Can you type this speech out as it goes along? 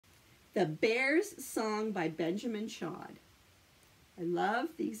The Bear's Song by Benjamin Chaud. I love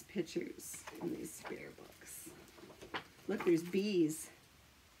these pictures in these bear books. Look, there's bees.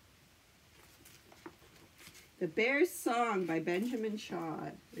 The Bear's Song by Benjamin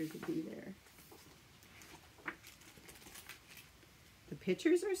Chaud. There's a bee there. The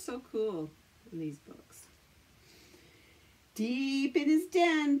pictures are so cool in these books. Deep in his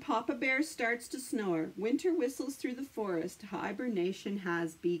den, Papa Bear starts to snore. Winter whistles through the forest. Hibernation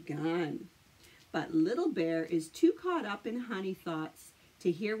has begun. But Little Bear is too caught up in honey thoughts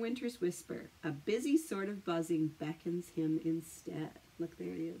to hear Winter's whisper. A busy sort of buzzing beckons him instead. Look,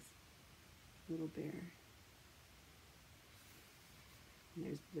 there he is. Little Bear. And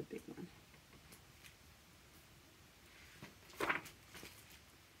there's the big one.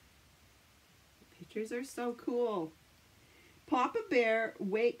 The pictures are so cool. Papa Bear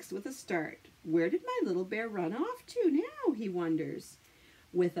wakes with a start. Where did my little bear run off to now, he wonders.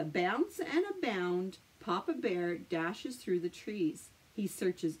 With a bounce and a bound, Papa Bear dashes through the trees. He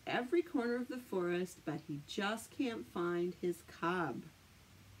searches every corner of the forest, but he just can't find his cub.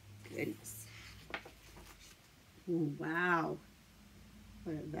 Goodness. Oh, wow.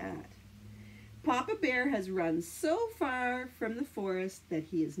 Look at that. Papa Bear has run so far from the forest that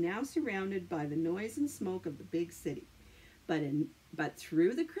he is now surrounded by the noise and smoke of the big city. But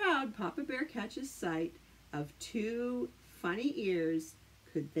through the crowd, Papa Bear catches sight of two funny ears.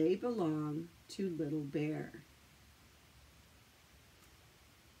 Could they belong to Little Bear?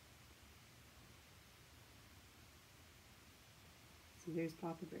 So there's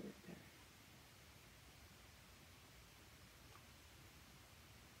Papa Bear right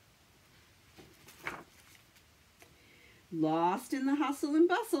there. Lost in the hustle and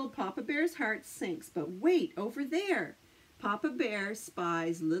bustle, Papa Bear's heart sinks. But wait, over there! Papa Bear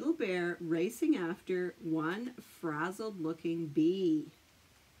spies Little Bear racing after one frazzled-looking bee.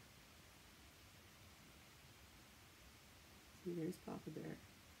 See, there's Papa Bear.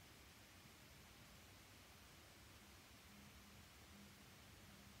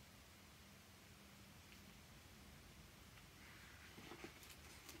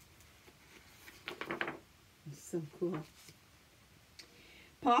 It's so cool.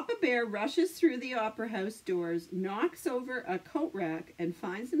 Papa Bear rushes through the opera house doors, knocks over a coat rack, and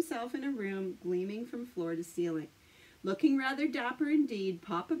finds himself in a room gleaming from floor to ceiling. Looking rather dapper indeed,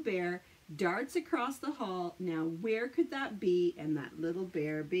 Papa Bear darts across the hall. Now where could that be and that little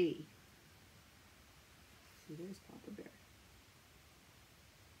bear be? See, there's Papa Bear.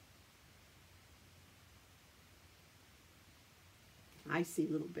 I see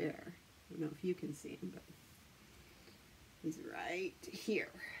Little Bear. I don't know if you can see him, but he's right here.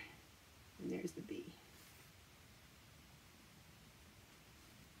 And there's the bee.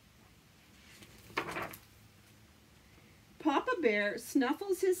 Papa Bear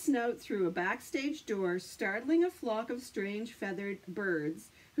snuffles his snout through a backstage door, startling a flock of strange feathered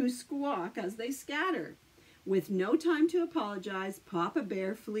birds who squawk as they scatter. With no time to apologize, Papa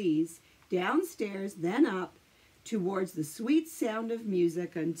Bear flees downstairs, then up towards the sweet sound of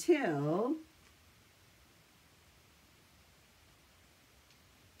music until...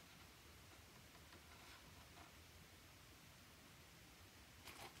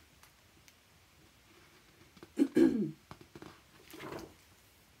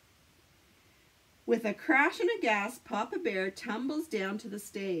 With a crash and a gasp, Papa Bear tumbles down to the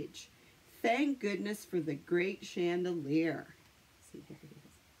stage. Thank goodness for the great chandelier. See, there he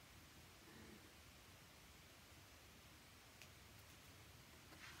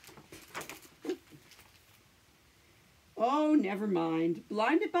is. Oh, never mind.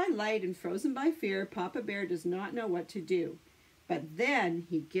 Blinded by light and frozen by fear, Papa Bear does not know what to do. But then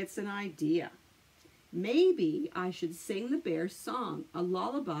he gets an idea. Maybe I should sing the bear's song, a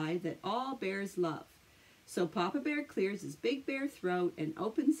lullaby that all bears love. So Papa Bear clears his big bear throat and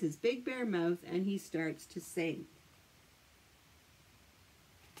opens his big bear mouth, and he starts to sing.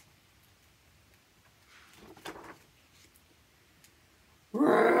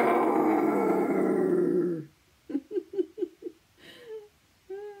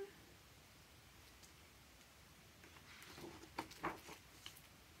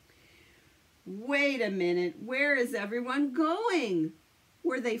 Wait a minute, where is everyone going?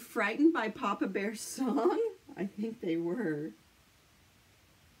 Were they frightened by Papa Bear's song? I think they were.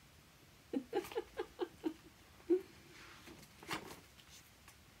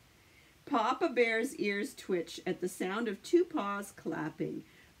 Papa Bear's ears twitch at the sound of two paws clapping.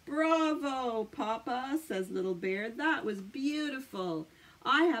 Bravo, Papa, says Little Bear. That was beautiful.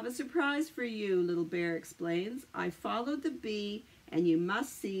 I have a surprise for you, Little Bear explains. I followed the bee, and you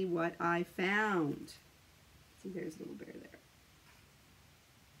must see what I found. See, there's Little Bear there.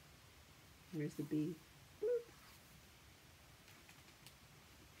 There's the bee. Bloop.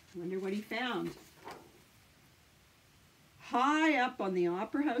 Wonder what he found. High up on the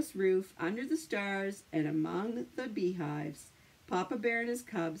Opera House roof, under the stars and among the beehives, Papa Bear and his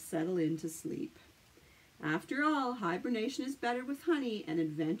cubs settle in to sleep. After all, hibernation is better with honey and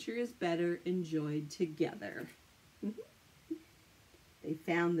adventure is better enjoyed together. They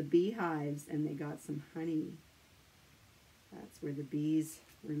found the beehives and they got some honey. That's where the bees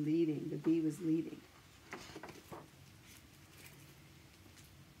were leading. The bee was leading.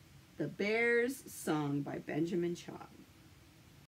 The Bear's Song by Benjamin Chaud.